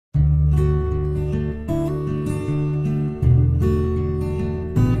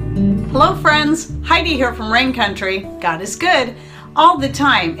Hello friends, Heidi here from Rain Country. God is good all the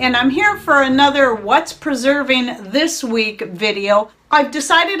time, and I'm here for another What's Preserving This Week video. I've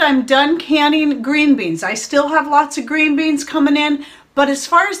decided I'm done canning green beans. I still have lots of green beans coming in, but as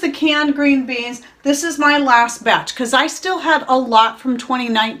far as the canned green beans, this is my last batch because I still had a lot from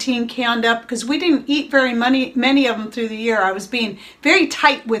 2019 canned up because we didn't eat very many of them through the year. I was being very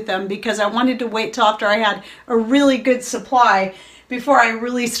tight with them because I wanted to wait till after I had a really good supply before I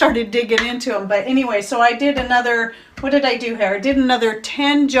really started digging into them. But anyway, so I did another, what did I do here? I did another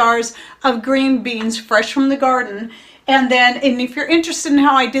 10 jars of green beans fresh from the garden. And if you're interested in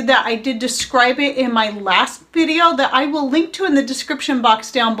how I did that, I did describe it in my last video that I will link to in the description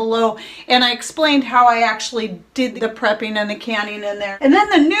box down below. And I explained how I actually did the prepping and the canning in there. And then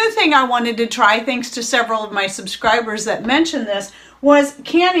the new thing I wanted to try, thanks to several of my subscribers that mentioned this, was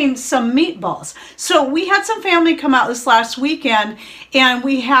canning some meatballs. So we had some family come out this last weekend and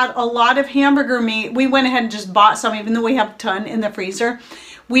we had a lot of hamburger meat. We went ahead and just bought some, even though we have a ton in the freezer.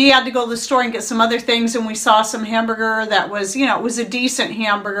 We had to go to the store and get some other things, and we saw some hamburger that was, you know, it was a decent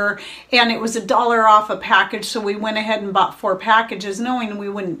hamburger and it was $1 off a package. So we went ahead and bought 4 packages knowing we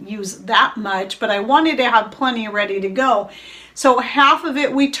wouldn't use that much, but I wanted to have plenty ready to go. So half of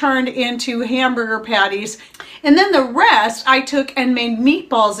it we turned into hamburger patties, and then the rest I took and made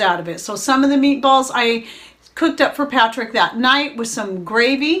meatballs out of it. So some of the meatballs I cooked up for Patrick that night with some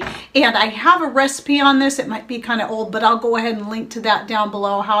gravy, and I have a recipe on this. It might be kind of old, but I'll go ahead and link to that down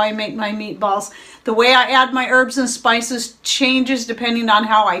below, how I make my meatballs. The way I add my herbs and spices changes depending on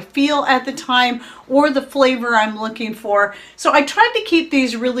how I feel at the time or the flavor I'm looking for. So I tried to keep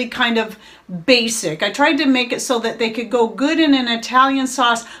these really kind of basic. I tried to make it so that they could go good in an Italian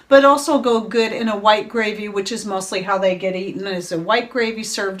sauce, but also go good in a white gravy, which is mostly how they get eaten, is a white gravy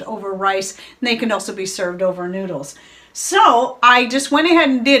served over rice, and they can also be served over noodles. So I just went ahead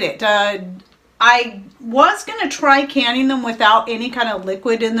and did it. I was going to try canning them without any kind of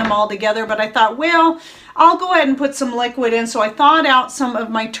liquid in them altogether, but I thought, well, I'll go ahead and put some liquid in. So I thawed out some of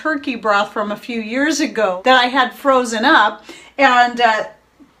my turkey broth from a few years ago that I had frozen up, and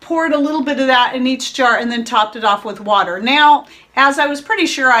poured a little bit of that in each jar and then topped it off with water. Now, as I was pretty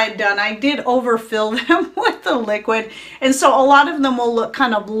sure I had done, I did overfill them with the liquid, and so a lot of them will look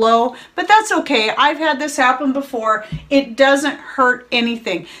kind of low, but that's okay. I've had this happen before. It doesn't hurt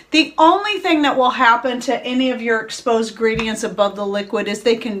anything. The only thing that will happen to any of your exposed ingredients above the liquid is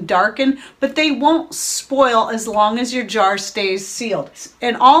they can darken, but they won't spoil as long as your jar stays sealed.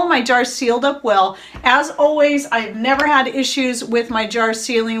 And all my jars sealed up well. As always, I've never had issues with my jar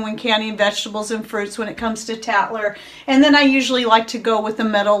sealing when canning vegetables and fruits when it comes to Tatler. And then I usually like to go with the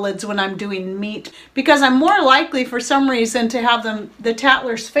metal lids when I'm doing meat, because I'm more likely for some reason to have the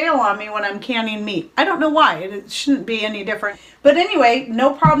Tattlers fail on me when I'm canning meat. I don't know why. It shouldn't be any different. But anyway,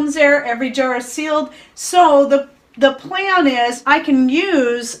 no problems there. Every jar is sealed. So the plan is I can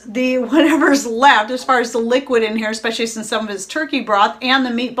use the whatever's left as far as the liquid in here, especially since some of it's turkey broth and the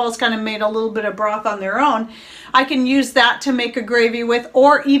meatballs kind of made a little bit of broth on their own. I can use that to make a gravy with,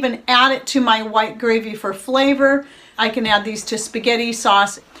 or even add it to my white gravy for flavor. I can add these to spaghetti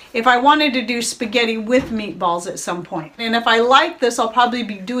sauce if I wanted to do spaghetti with meatballs at some point. And if I like this, I'll probably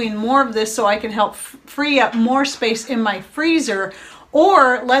be doing more of this so I can help free up more space in my freezer.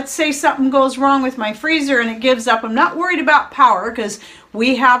 Or let's say something goes wrong with my freezer and it gives up. I'm not worried about power because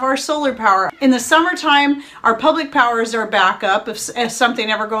we have our solar power. In the summertime, our public power is our backup if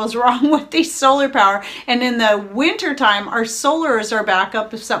something ever goes wrong with the solar power. And in the winter time, our solar is our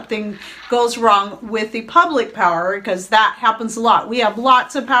backup if something goes wrong with the public power, because that happens a lot. We have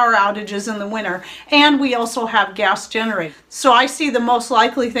lots of power outages in the winter, and we also have gas generators. So I see the most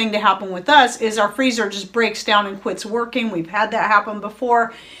likely thing to happen with us is our freezer just breaks down and quits working. We've had that happen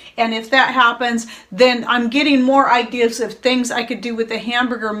before. And if that happens, then I'm getting more ideas of things I could do with the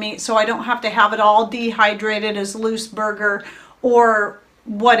hamburger meat so I don't have to have it all dehydrated as loose burger or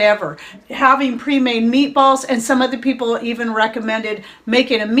whatever. Having pre-made meatballs, and some other people even recommended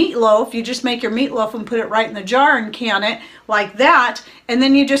making a meatloaf. You just make your meatloaf and put it right in the jar and can it like that, and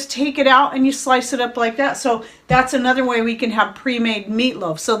then you just take it out and you slice it up like that. So that's another way we can have pre-made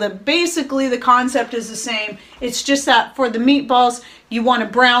meatloaf. So basically the concept is the same. It's just that for the meatballs, you want to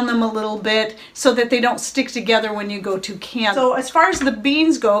brown them a little bit so that they don't stick together when you go to can. So as far as the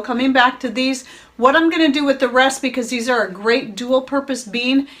beans go, coming back to these, what I'm going to do with the rest, because these are a great dual purpose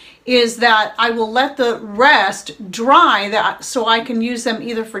bean, is that I will let the rest dry so I can use them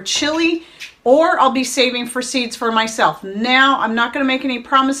either for chili or I'll be saving for seeds for myself. Now, I'm not going to make any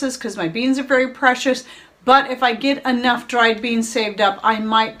promises because my beans are very precious, But if I get enough dried beans saved up, I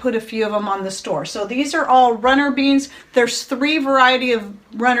might put a few of them on the store. So these are all runner beans. There's 3 varieties of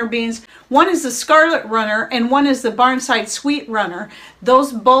runner beans. One is the scarlet runner and one is the Barnside sweet runner.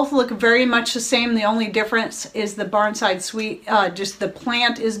 Those both look very much the same. The only difference is the Barnside sweet, just the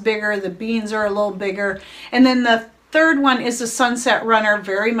plant is bigger, the beans are a little bigger. And then the third one is the sunset runner,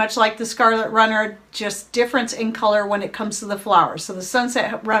 very much like the scarlet runner, just difference in color when it comes to the flowers. So the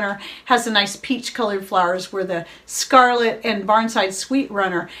sunset runner has the nice peach colored flowers, where the scarlet and Barnside sweet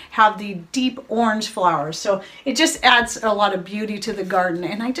runner have the deep orange flowers. So it just adds a lot of beauty to the garden,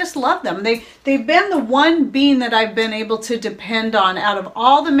 and I just love them. They've been the one bean that I've been able to depend on out of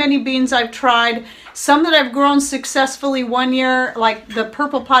all the many beans I've tried. Some that I've grown successfully one year, like the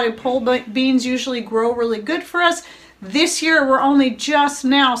purple potted pole beans, usually grow really good for us. This year, we're only just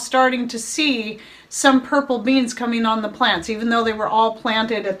now starting to see some purple beans coming on the plants, even though they were all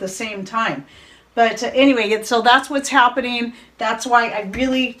planted at the same time. But anyway, so that's what's happening. That's why I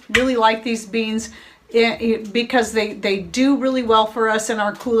really, really like these beans, because they do really well for us in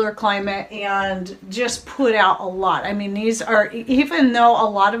our cooler climate and just put out a lot. I mean, these are, even though a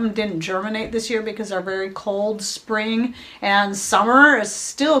lot of them didn't germinate this year because our very cold spring and summer is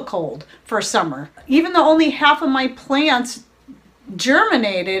still cold for summer. Even though only half of my plants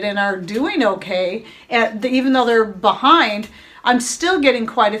germinated and are doing okay, even though they're behind, I'm still getting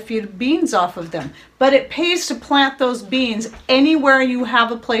quite a few beans off of them. But it pays to plant those beans anywhere you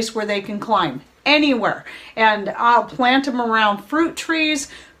have a place where they can climb. Anywhere. And I'll plant them around fruit trees,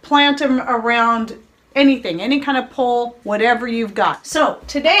 plant them around anything, any kind of pole, whatever you've got. So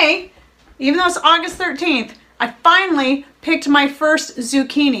today, even though it's August 13th, I finally picked my first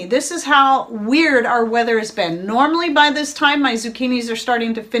zucchini. This is how weird our weather has been. Normally by this time, my zucchinis are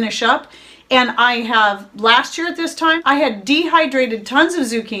starting to finish up. And I have, last year at this time, I had dehydrated tons of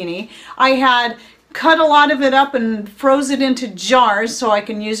zucchini. I had cut a lot of it up and froze it into jars so I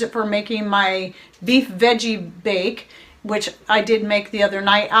can use it for making my beef veggie bake, which I did make the other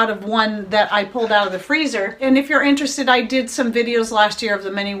night out of one that I pulled out of the freezer. And if you're interested, I did some videos last year of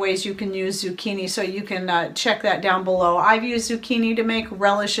the many ways you can use zucchini, so you can check that down below. I've used zucchini to make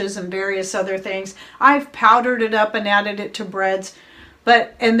relishes and various other things. I've powdered it up and added it to breads.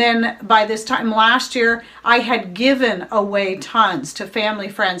 And then by this time last year, I had given away tons to family,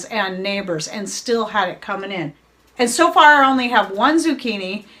 friends, and neighbors, and still had it coming in. And so far I only have 1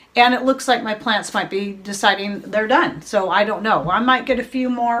 zucchini, and it looks like my plants might be deciding they're done. So I don't know. I might get a few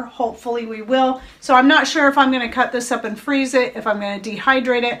more. Hopefully we will. So I'm not sure if I'm going to cut this up and freeze it, if I'm going to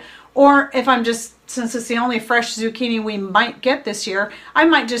dehydrate it, or if I'm just, since it's the only fresh zucchini we might get this year, I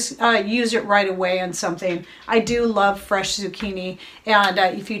might just use it right away on something. I do love fresh zucchini, and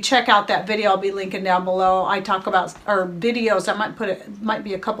if you check out that video I'll be linking down below, I talk about, or videos, I might put it, might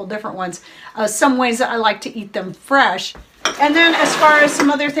be a couple different ones, some ways that I like to eat them fresh. And then as far as some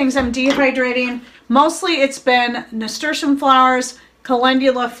other things I'm dehydrating, mostly it's been nasturtium flowers,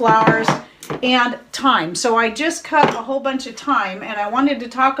 calendula flowers, and thyme. So I just cut a whole bunch of thyme, and I wanted to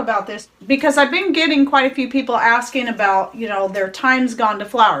talk about this because I've been getting quite a few people asking about, you know, their thyme's gone to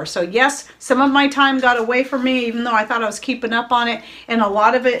flower. So yes, some of my thyme got away from me, even though I thought I was keeping up on it, and a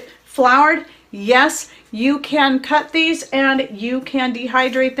lot of it flowered. Yes, you can cut these and you can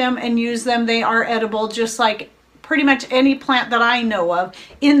dehydrate them and use them. They are edible, just like pretty much any plant that I know of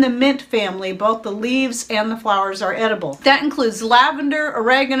in the mint family. Both the leaves and the flowers are edible. That includes lavender,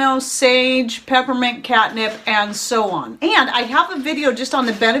 oregano, sage, peppermint, catnip, and so on. And I have a video just on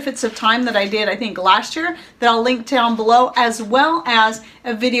the benefits of thyme that I did, I think last year, that I'll link down below, as well as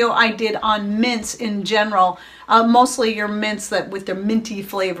a video I did on mints in general. Mostly your mints that with their minty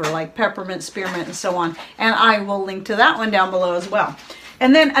flavor, like peppermint, spearmint, and so on. And I will link to that one down below as well.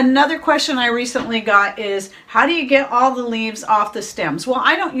 And then another question I recently got is, how do you get all the leaves off the stems? Well,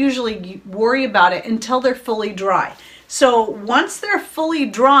 I don't usually worry about it until they're fully dry. So once they're fully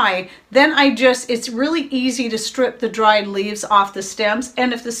dry, then it's really easy to strip the dried leaves off the stems.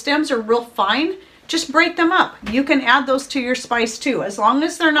 And if the stems are real fine, just break them up. You can add those to your spice too, as long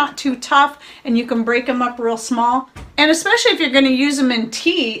as they're not too tough and you can break them up real small. And especially if you're going to use them in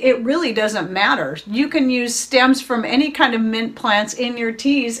tea, it really doesn't matter. You can use stems from any kind of mint plants in your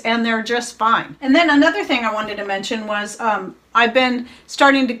teas and they're just fine. And then another thing I wanted to mention was I've been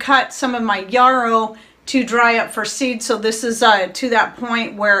starting to cut some of my yarrow to dry up for seed. So this is to that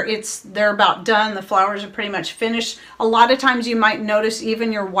point where they're about done. The flowers are pretty much finished. A lot of times you might notice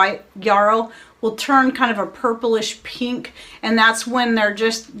even your white yarrow will turn kind of a purplish pink, and that's when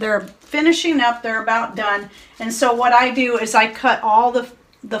they're finishing up, they're about done. And so what I do is I cut all the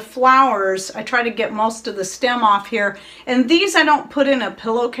the flowers, I try to get most of the stem off here. And these I don't put in a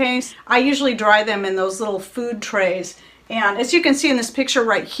pillowcase. I usually dry them in those little food trays. And as you can see in this picture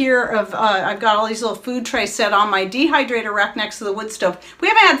right here of, I've got all these little food trays set on my dehydrator rack next to the wood stove. We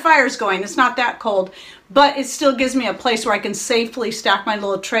haven't had fires going, it's not that cold, but it still gives me a place where I can safely stack my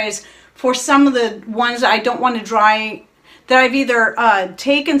little trays for some of the ones that I don't want to dry, that I've either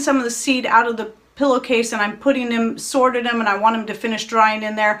taken some of the seed out of the pillowcase and I'm putting them, sorted them, and I want them to finish drying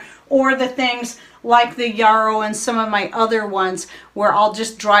in there, or the things like the yarrow and some of my other ones where I'll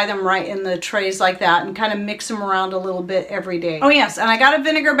just dry them right in the trays like that and kind of mix them around a little bit every day. Oh yes, and I got a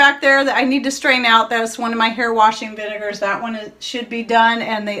vinegar back there that I need to strain out. That's one of my hair washing vinegars. That one should be done,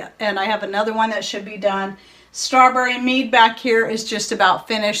 and I have another one that should be done. Strawberry mead back here is just about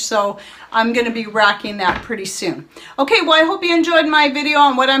finished, so I'm going to be racking that pretty soon. Okay, well, I hope you enjoyed my video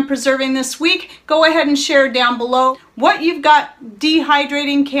on what I'm preserving this week. Go ahead and share down below what you've got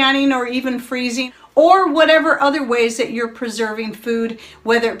dehydrating, canning, or even freezing, or whatever other ways that you're preserving food,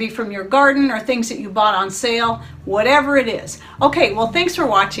 whether it be from your garden or things that you bought on sale, whatever it is. Okay, well, thanks for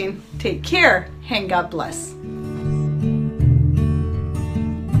watching. Take care, and God bless.